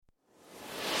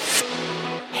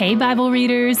Hey, Bible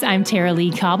readers, I'm Tara Lee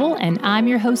Cobble, and I'm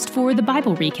your host for the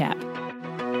Bible Recap.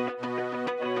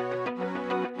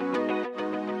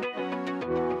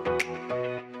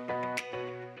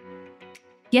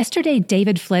 Yesterday,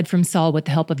 David fled from Saul with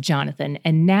the help of Jonathan,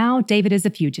 and now David is a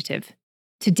fugitive.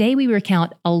 Today, we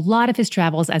recount a lot of his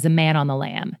travels as a man on the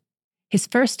lam. His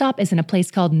first stop is in a place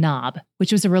called Nob,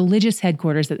 which was a religious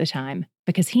headquarters at the time,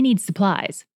 because he needs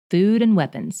supplies, food, and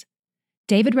weapons.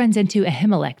 David runs into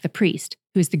Ahimelech the priest,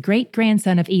 who is the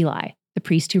great-grandson of Eli, the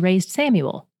priest who raised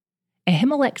Samuel.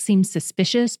 Ahimelech seems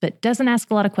suspicious, but doesn't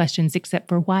ask a lot of questions except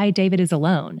for why David is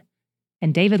alone.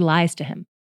 And David lies to him.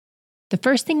 The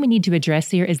first thing we need to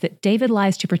address here is that David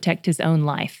lies to protect his own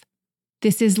life.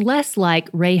 This is less like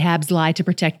Rahab's lie to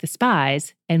protect the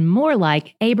spies, and more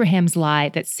like Abraham's lie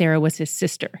that Sarah was his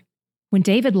sister. When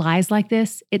David lies like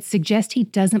this, it suggests he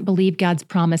doesn't believe God's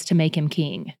promise to make him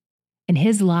king. And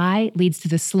his lie leads to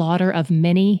the slaughter of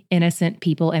many innocent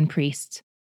people and priests.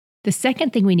 The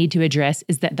second thing we need to address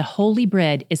is that the holy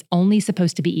bread is only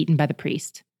supposed to be eaten by the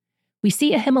priest. We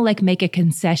see Ahimelech make a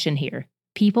concession here,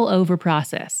 people over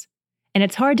process. And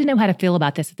it's hard to know how to feel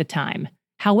about this at the time.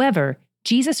 However,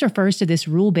 Jesus refers to this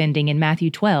rule bending in Matthew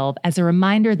 12 as a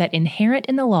reminder that inherent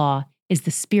in the law is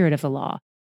the spirit of the law,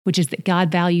 which is that God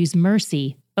values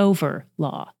mercy over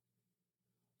law.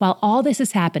 While all this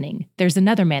is happening, there's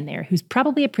another man there who's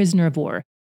probably a prisoner of war,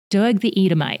 Doeg the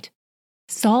Edomite.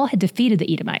 Saul had defeated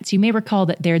the Edomites. You may recall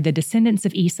that they're the descendants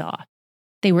of Esau.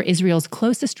 They were Israel's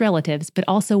closest relatives, but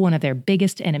also one of their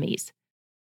biggest enemies.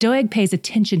 Doeg pays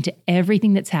attention to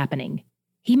everything that's happening.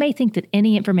 He may think that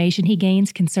any information he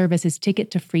gains can serve as his ticket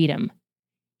to freedom.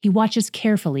 He watches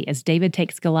carefully as David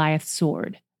takes Goliath's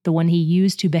sword, the one he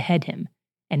used to behead him,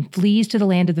 and flees to the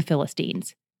land of the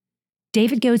Philistines.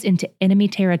 David goes into enemy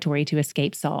territory to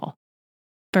escape Saul.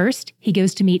 First, he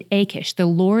goes to meet Achish, the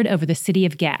lord over the city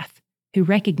of Gath, who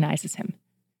recognizes him.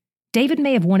 David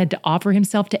may have wanted to offer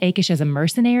himself to Achish as a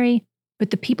mercenary, but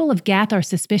the people of Gath are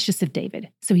suspicious of David,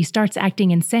 so he starts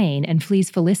acting insane and flees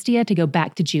Philistia to go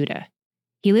back to Judah.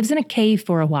 He lives in a cave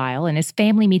for a while, and his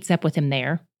family meets up with him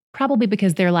there, probably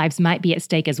because their lives might be at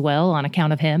stake as well on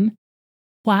account of him.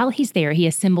 While he's there, he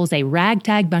assembles a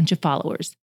ragtag bunch of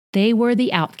followers. They were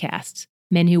the outcasts,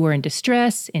 men who were in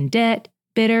distress, in debt,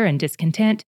 bitter, and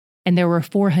discontent, and there were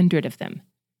 400 of them.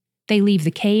 They leave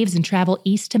the caves and travel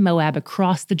east to Moab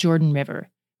across the Jordan River,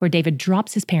 where David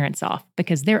drops his parents off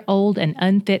because they're old and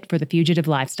unfit for the fugitive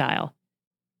lifestyle.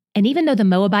 And even though the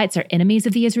Moabites are enemies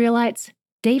of the Israelites,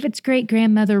 David's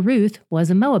great-grandmother Ruth was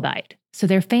a Moabite, so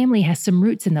their family has some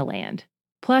roots in the land.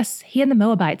 Plus, he and the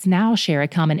Moabites now share a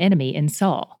common enemy in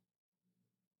Saul.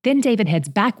 Then David heads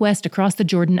back west across the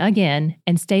Jordan again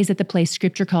and stays at the place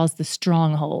Scripture calls the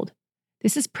Stronghold.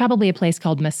 This is probably a place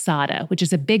called Masada, which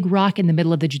is a big rock in the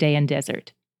middle of the Judean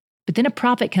desert. But then a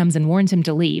prophet comes and warns him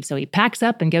to leave, so he packs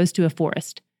up and goes to a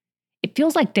forest. It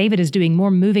feels like David is doing more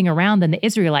moving around than the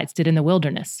Israelites did in the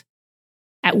wilderness.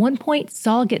 At one point,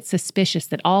 Saul gets suspicious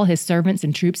that all his servants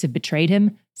and troops have betrayed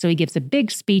him, so he gives a big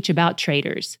speech about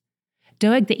traitors.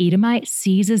 Doeg the Edomite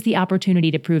seizes the opportunity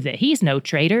to prove that he's no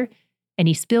traitor, and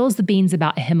he spills the beans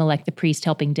about Ahimelech the priest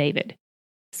helping David.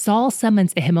 Saul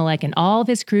summons Ahimelech and all of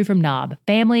his crew from Nob,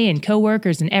 family and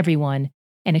co-workers and everyone,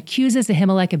 and accuses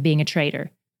Ahimelech of being a traitor,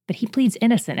 but he pleads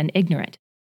innocent and ignorant.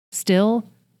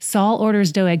 Still, Saul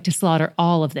orders Doeg to slaughter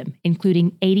all of them,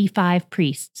 including 85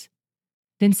 priests.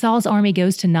 Then Saul's army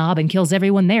goes to Nob and kills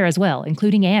everyone there as well,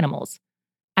 including animals.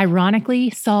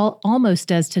 Ironically, Saul almost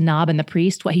does to Nob and the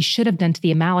priest what he should have done to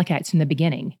the Amalekites from the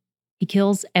beginning. He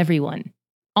kills everyone.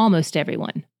 Almost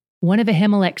everyone. One of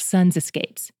Ahimelech's sons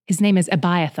escapes. His name is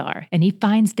Abiathar, and he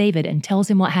finds David and tells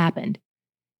him what happened.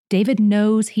 David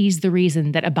knows he's the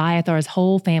reason that Abiathar's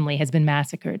whole family has been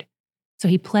massacred. So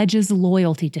he pledges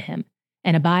loyalty to him,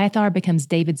 and Abiathar becomes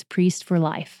David's priest for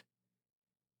life.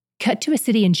 Cut to a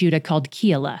city in Judah called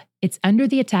Keilah. It's under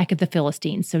the attack of the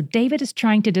Philistines, so David is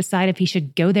trying to decide if he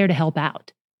should go there to help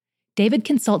out. David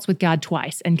consults with God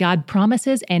twice, and God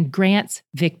promises and grants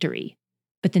victory.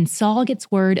 But then Saul gets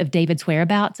word of David's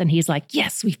whereabouts, and he's like,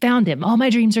 yes, we found him. All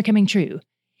my dreams are coming true.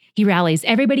 He rallies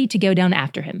everybody to go down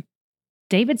after him.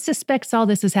 David suspects all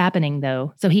this is happening,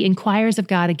 though, so he inquires of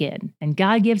God again, and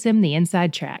God gives him the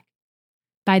inside track.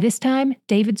 By this time,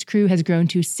 David's crew has grown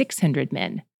to 600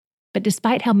 men. But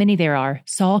despite how many there are,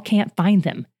 Saul can't find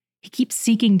them. He keeps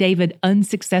seeking David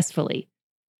unsuccessfully.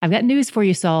 I've got news for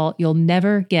you, Saul. You'll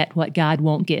never get what God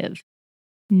won't give.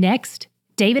 Next,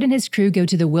 David and his crew go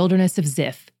to the wilderness of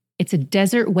Ziph. It's a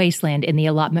desert wasteland in the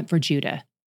allotment for Judah.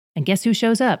 And guess who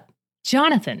shows up?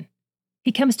 Jonathan.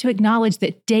 He comes to acknowledge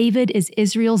that David is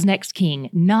Israel's next king,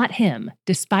 not him,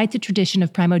 despite the tradition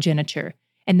of primogeniture,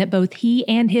 and that both he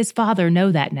and his father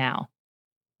know that now.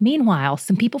 Meanwhile,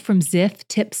 some people from Ziph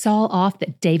tip Saul off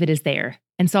that David is there,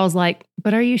 and Saul's like,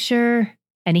 "But are you sure?"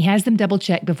 And he has them double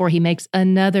check before he makes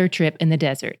another trip in the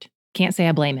desert. Can't say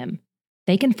I blame him.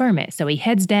 They confirm it, so he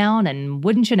heads down, and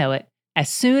wouldn't you know it, as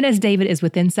soon as David is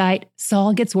within sight,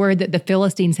 Saul gets word that the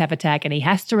Philistines have attacked and he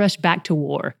has to rush back to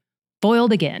war.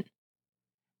 Foiled again.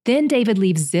 Then David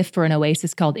leaves Ziph for an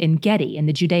oasis called En-Gedi in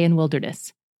the Judean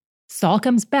wilderness. Saul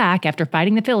comes back after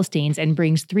fighting the Philistines and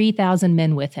brings 3,000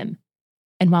 men with him.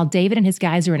 And while David and his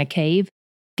guys are in a cave,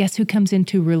 guess who comes in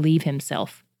to relieve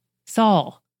himself?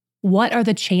 Saul. What are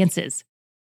the chances?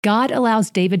 God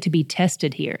allows David to be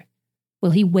tested here.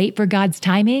 Will he wait for God's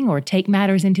timing or take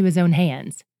matters into his own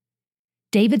hands?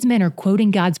 David's men are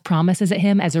quoting God's promises at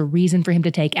him as a reason for him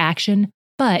to take action,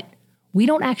 but we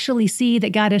don't actually see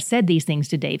that God has said these things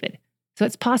to David, so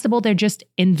it's possible they're just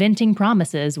inventing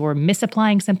promises or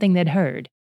misapplying something they'd heard.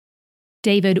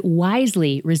 David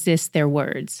wisely resists their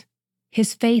words.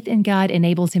 His faith in God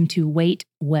enables him to wait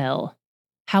well.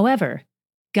 However,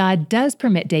 God does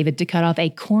permit David to cut off a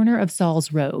corner of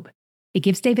Saul's robe. It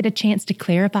gives David a chance to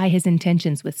clarify his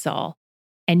intentions with Saul.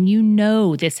 And you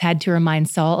know this had to remind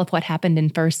Saul of what happened in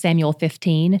 1 Samuel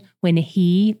 15 when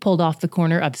he pulled off the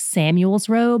corner of Samuel's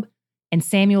robe. And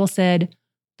Samuel said,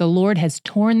 "The Lord has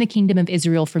torn the kingdom of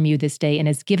Israel from you this day and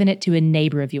has given it to a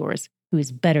neighbor of yours who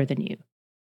is better than you."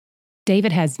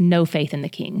 David has no faith in the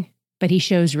king, but he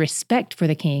shows respect for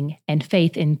the king and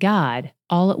faith in God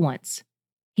all at once.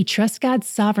 He trusts God's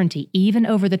sovereignty even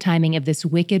over the timing of this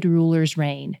wicked ruler's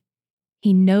reign.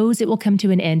 He knows it will come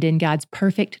to an end in God's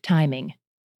perfect timing.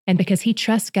 And because he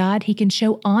trusts God, he can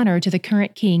show honor to the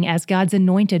current king as God's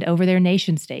anointed over their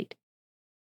nation state.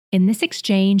 In this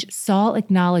exchange, Saul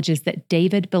acknowledges that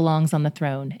David belongs on the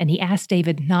throne, and he asks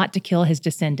David not to kill his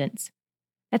descendants.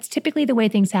 That's typically the way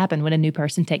things happen when a new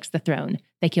person takes the throne.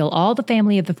 They kill all the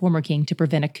family of the former king to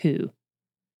prevent a coup.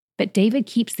 But David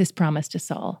keeps this promise to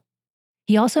Saul.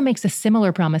 He also makes a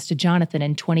similar promise to Jonathan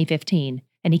in 2015,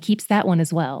 and he keeps that one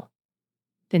as well.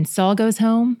 Then Saul goes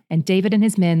home, and David and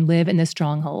his men live in the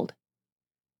stronghold.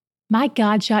 My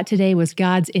God shot today was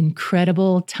God's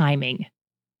incredible timing.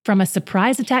 From a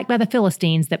surprise attack by the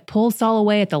Philistines that pulls Saul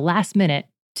away at the last minute,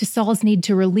 to Saul's need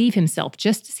to relieve himself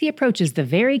just as he approaches the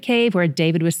very cave where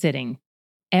David was sitting.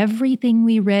 Everything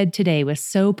we read today was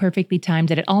so perfectly timed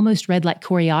that it almost read like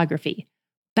choreography.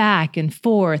 Back and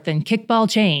forth and kickball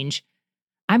change.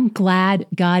 I'm glad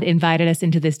God invited us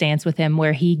into this dance with him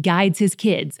where he guides his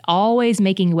kids, always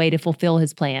making a way to fulfill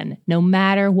his plan, no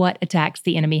matter what attacks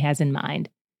the enemy has in mind.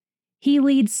 He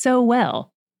leads so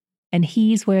well, and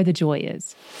he's where the joy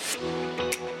is.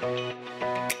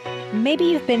 Maybe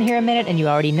you've been here a minute and you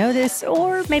already know this,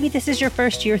 or maybe this is your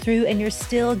first year through and you're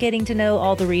still getting to know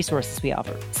all the resources we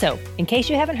offer. So, in case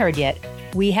you haven't heard yet,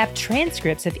 we have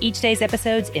transcripts of each day's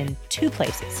episodes in 2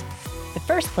 places. The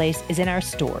first place is in our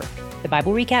store,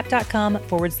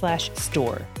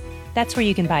 thebiblerecap.com/store. That's where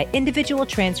you can buy individual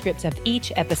transcripts of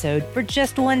each episode for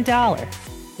just $1.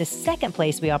 The second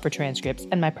place we offer transcripts,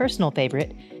 and my personal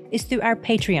favorite, is through our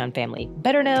Patreon family,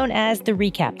 better known as the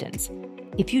Recaptains.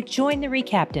 If you join the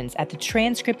Recaptains at the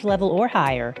transcript level or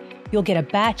higher, you'll get a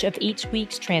batch of each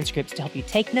week's transcripts to help you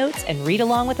take notes and read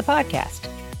along with the podcast.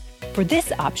 For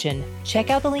this option, check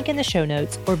out the link in the show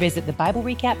notes or visit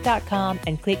thebiblerecap.com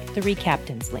and click the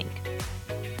Recaptains link.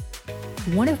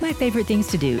 One of my favorite things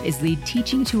to do is lead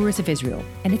teaching tours of Israel,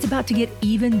 and it's about to get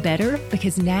even better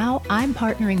because now I'm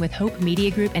partnering with Hope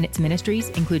Media Group and its ministries,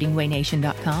 including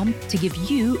waynation.com, to give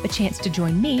you a chance to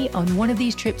join me on one of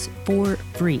these trips for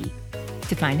free.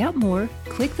 To find out more,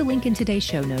 click the link in today's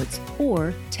show notes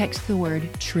or text the word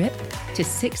TRIP to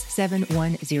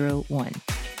 67101.